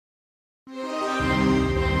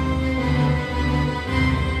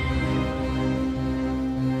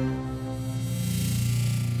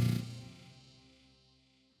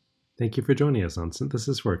Thank you for joining us on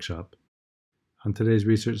Synthesis Workshop. On today's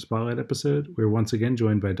Research Spotlight episode, we're once again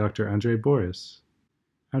joined by Dr. Andryj Borys.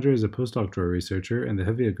 Andryj is a postdoctoral researcher in the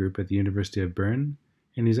Hevia group at the University of Bern,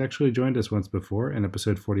 and he's actually joined us once before in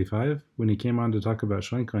episode 45 when he came on to talk about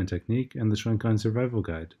Schlenkline technique and the Schlenkline survival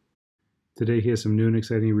guide. Today he has some new and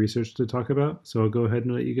exciting research to talk about, so I'll go ahead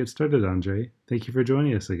and let you get started, Andryj. Thank you for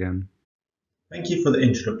joining us again. Thank you for the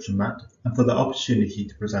introduction, Matt, and for the opportunity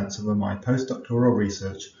to present some of my postdoctoral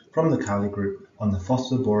research from the Cowley group on the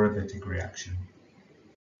Phospha-Bora-Wittig reaction.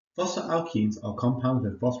 Phosphaalkenes are compounds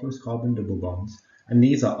with phosphorus carbon double bonds, and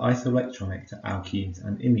these are isoelectronic to alkenes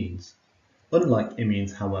and imines. Unlike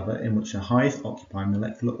imines, however, in which the highest occupied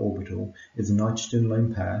molecular orbital is a nitrogen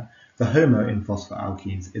lone pair, the HOMO in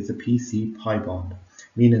phosphaalkenes is a PC-pi bond,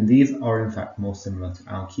 meaning these are in fact more similar to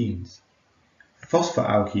alkenes.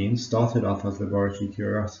 Phosphaalkenes started off as laboratory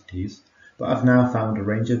curiosities, but have now found a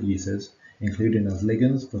range of uses, including as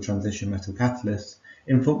ligands for transition metal catalysts,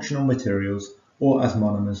 in functional materials, or as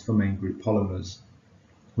monomers for main group polymers.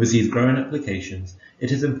 With these growing applications,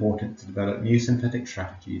 it is important to develop new synthetic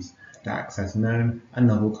strategies to access known and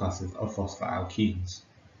novel classes of phosphaalkenes.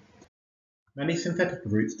 Many synthetic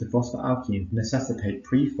routes to phosphaalkenes necessitate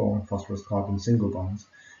pre-formed phosphorus carbon single bonds,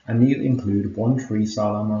 and these include 1,3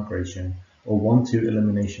 silyl migration or 1,2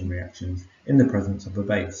 elimination reactions in the presence of a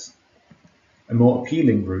base. A more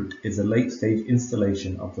appealing route is a late-stage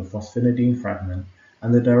installation of the phosphinidine fragment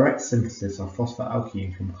and the direct synthesis of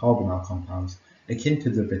phosphaalkenes from carbonyl compounds akin to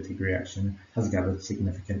the Wittig reaction has gathered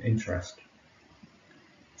significant interest.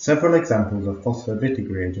 Several examples of Phospha-Wittig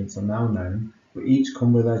reagents are now known, but each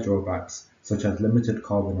come with their drawbacks, such as limited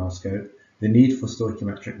carbonyl scope, the need for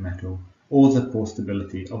stoichiometric metal, or the poor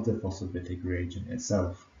stability of the Phospha-Wittig reagent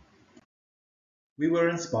itself. We were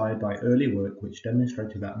inspired by early work which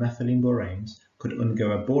demonstrated that methylene-boranes could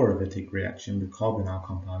undergo a Bora-Wittig reaction with carbonyl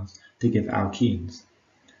compounds to give alkenes.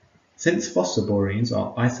 Since Phosphaborenes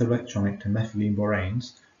are isoelectronic to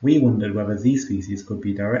methylene-boranes, we wondered whether these species could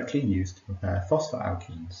be directly used to prepare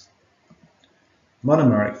phosphaalkenes.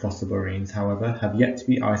 Monomeric Phosphaborenes, however, have yet to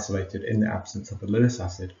be isolated in the absence of a Lewis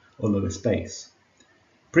acid or Lewis base.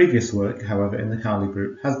 Previous work, however, in the Cowley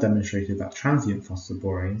group has demonstrated that transient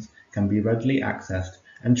Phosphaborenes can be readily accessed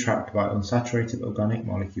and trapped by unsaturated organic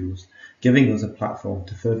molecules, giving us a platform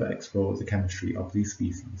to further explore the chemistry of these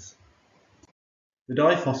species. The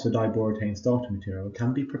diphosphadiboretane starter material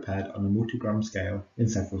can be prepared on a multigram scale in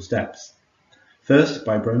several steps. First,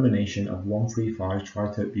 by bromination of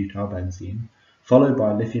 1,3,5-triterpbutylbenzene, followed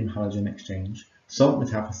by lithium halogen exchange, salt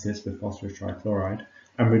metathesis with phosphorus trichloride,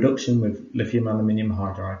 and reduction with lithium aluminium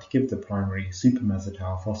hydride to give the primary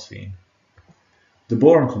supermesotyl phosphine. The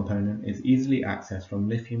boron component is easily accessed from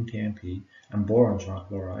lithium TMP and boron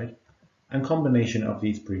trichloride, and combination of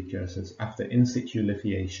these precursors after in situ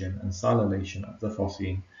lithiation and silylation of the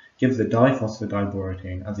phosphine gives the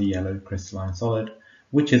diphosphadiboretane as a yellow crystalline solid,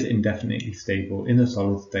 which is indefinitely stable in a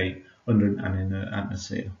solid state under an inert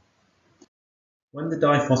atmosphere. When the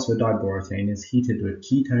diphosphadiboretane is heated with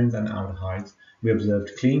ketones and aldehydes, we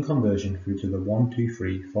observed clean conversion through to the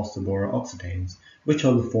 1,2,3 Phosphabora-oxetanes, which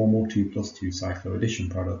are the formal 2+2 cycloaddition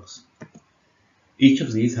products. Each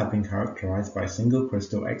of these have been characterized by single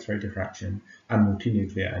crystal X-ray diffraction and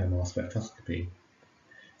multinuclear NMR spectroscopy.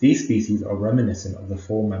 These species are reminiscent of the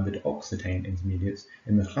four-membered oxetane intermediates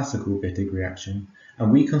in the classical Wittig reaction,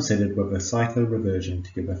 and we considered whether cycloreversion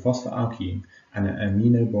to give a phosphaalkene and an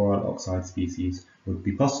amino-boryl oxide species would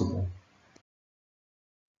be possible.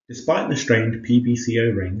 Despite the strained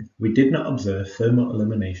PbCO ring, we did not observe thermal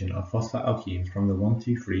elimination of phosphaalkenes from the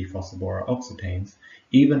 1,2,3 Phosphabora-oxetanes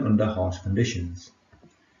even under harsh conditions.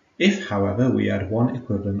 If, however, we add one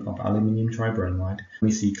equivalent of aluminium tribromide,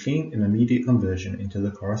 we see clean and immediate conversion into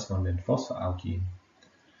the corresponding phosphaalkene.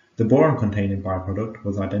 The boron-containing byproduct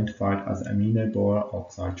was identified as amino-boryl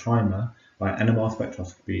oxide trimer by NMR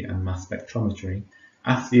spectroscopy and mass spectrometry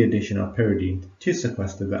after the addition of pyridine to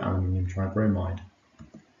sequester the aluminium tribromide.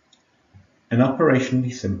 An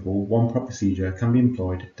operationally simple one-prop procedure can be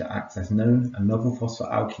employed to access known and novel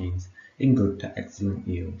phosphaalkenes in good to excellent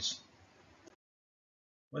yields.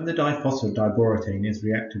 When the diphosphadiboretane is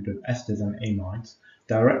reacted with esters and amides,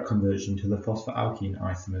 direct conversion to the phosphaalkene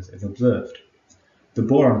isomers is observed. The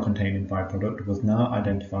boron-containing byproduct was now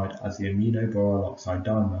identified as the amino-boryl oxide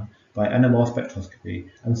dimer by NMR spectroscopy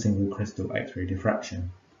and single crystal X-ray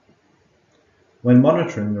diffraction. When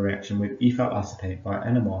monitoring the reaction with ethyl acetate by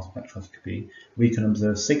NMR spectroscopy, we can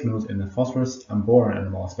observe signals in the phosphorus and boron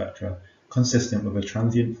NMR spectra consistent with a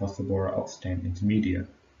transient Phosphabora-oxetane intermediate.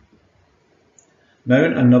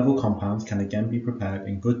 Known and novel compounds can again be prepared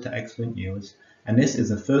in good to excellent yields, and this is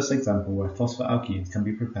the first example where phosphoalkenes can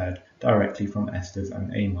be prepared directly from esters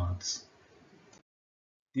and amides.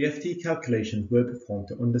 DFT calculations were performed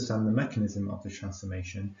to understand the mechanism of the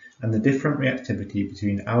transformation and the different reactivity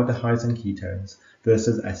between aldehydes and ketones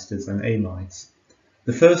versus esters and amides.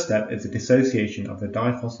 The first step is the dissociation of the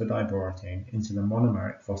diphosphadiboretane into the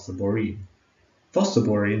monomeric phosphaborene.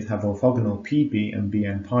 Phosphaborenes have orthogonal PB and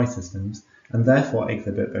BN pi systems and therefore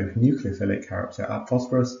exhibit both nucleophilic character at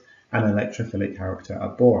phosphorus and electrophilic character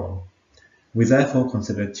at boron. We therefore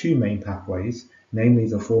consider two main pathways, namely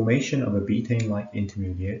the formation of a betaine-like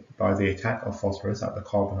intermediate by the attack of phosphorus at the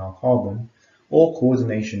carbonyl-carbon, or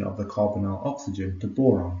coordination of the carbonyl-oxygen to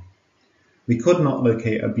boron. We could not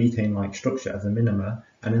locate a betaine-like structure as a minima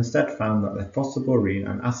and instead found that the phosphaborene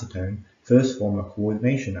and acetone first form a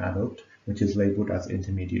coordination adduct, which is labelled as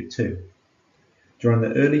intermediate 2. During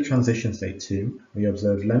the early transition state 2, we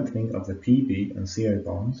observed lengthening of the PB and CO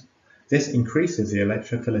bonds. This increases the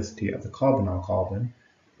electrophilicity of the carbonyl-carbon,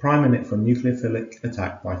 priming it for nucleophilic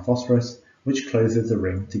attack by phosphorus, which closes the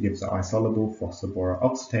ring to give the insoluble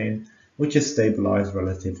Phosphabora-Octane, which is stabilized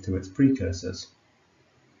relative to its precursors.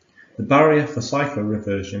 The barrier for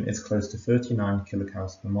cycloreversion is close to 39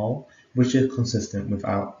 kcal per mole, which is consistent with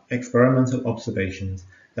our experimental observations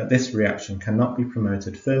that this reaction cannot be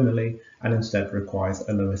promoted thermally and instead requires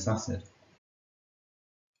a Lewis acid.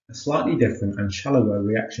 A slightly different and shallower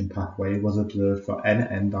reaction pathway was observed for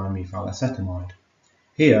N,N-dimethylacetamide.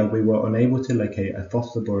 Here we were unable to locate a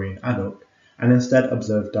phosphaborene adduct and instead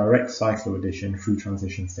observed direct cycloaddition through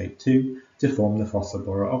transition state 2 to form the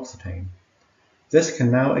Phosphabora-Octane. This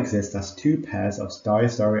can now exist as two pairs of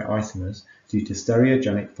diastereoisomers due to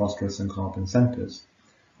stereogenic phosphorus and carbon centers,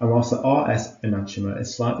 and whilst the RS enantiomer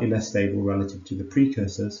is slightly less stable relative to the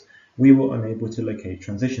precursors, we were unable to locate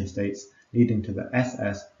transition states leading to the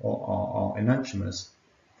SS or RR enantiomers.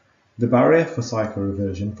 The barrier for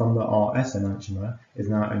cycloreversion from the RS enantiomer is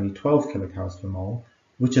now only 12 kcal per mole,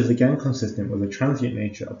 which is again consistent with the transient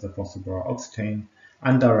nature of the Phosphabora-Octane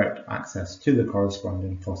and direct access to the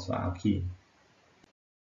corresponding phosphaalkene.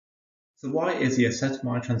 So why is the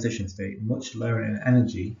acetamide transition state much lower in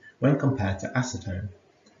energy when compared to acetone?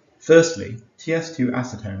 Firstly, TS2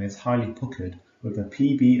 acetone is highly puckered with a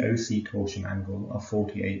PBOC torsion angle of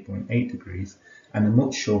 48.8 degrees and a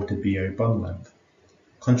much shorter BO bond length.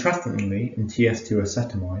 Contrastingly, in TS2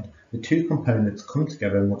 acetamide, the two components come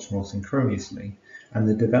together much more synchronously, and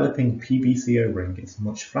the developing PbCO ring is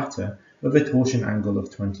much flatter with a torsion angle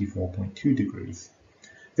of 24.2 degrees.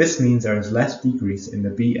 This means there is less decrease in the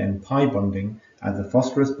BN pi bonding as the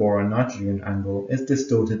phosphorus-boron-nitrogen angle is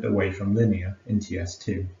distorted away from linear in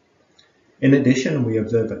TS2. In addition, we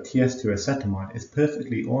observe that TS2 acetamide is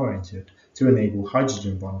perfectly oriented to enable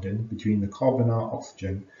hydrogen bonding between the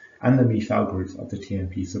carbonyl-oxygen and the methyl groups of the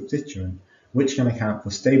TMP substituent, which can account for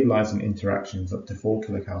stabilizing interactions up to 4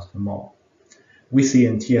 kcal per mole. We see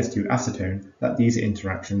in TS2 acetone that these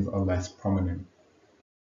interactions are less prominent.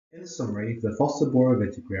 In summary, the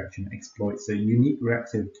Phospha-Bora-Wittig reaction exploits the unique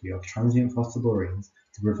reactivity of transient phosphaborenes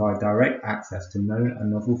to provide direct access to known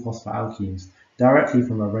and novel phosphaalkenes directly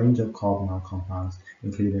from a range of carbonyl compounds,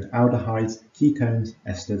 including aldehydes, ketones,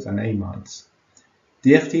 esters, and amides.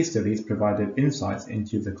 DFT studies provided insights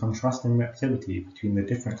into the contrasting reactivity between the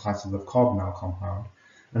different classes of carbonyl compound,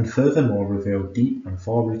 and furthermore revealed deep and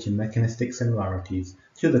far-reaching mechanistic similarities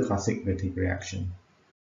to the classic Wittig reaction.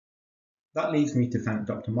 That leaves me to thank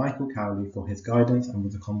Dr. Michael Cowley for his guidance and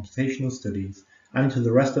with the computational studies, and to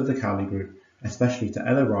the rest of the Cowley group, especially to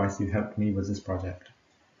Ella Rice who helped me with this project.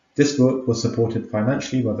 This work was supported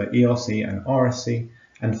financially by the ERC and RSC,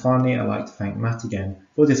 and finally I'd like to thank Matt again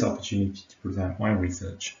for this opportunity to present my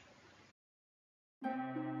research.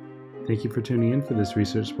 Thank you for tuning in for this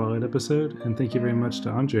Research Spotlight episode, and thank you very much to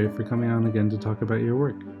Andryj for coming on again to talk about your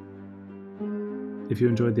work. If you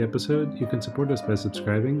enjoyed the episode, you can support us by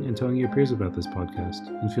subscribing and telling your peers about this podcast,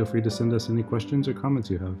 and feel free to send us any questions or comments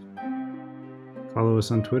you have. Follow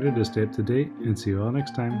us on Twitter to stay up to date, and see you all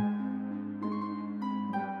next time.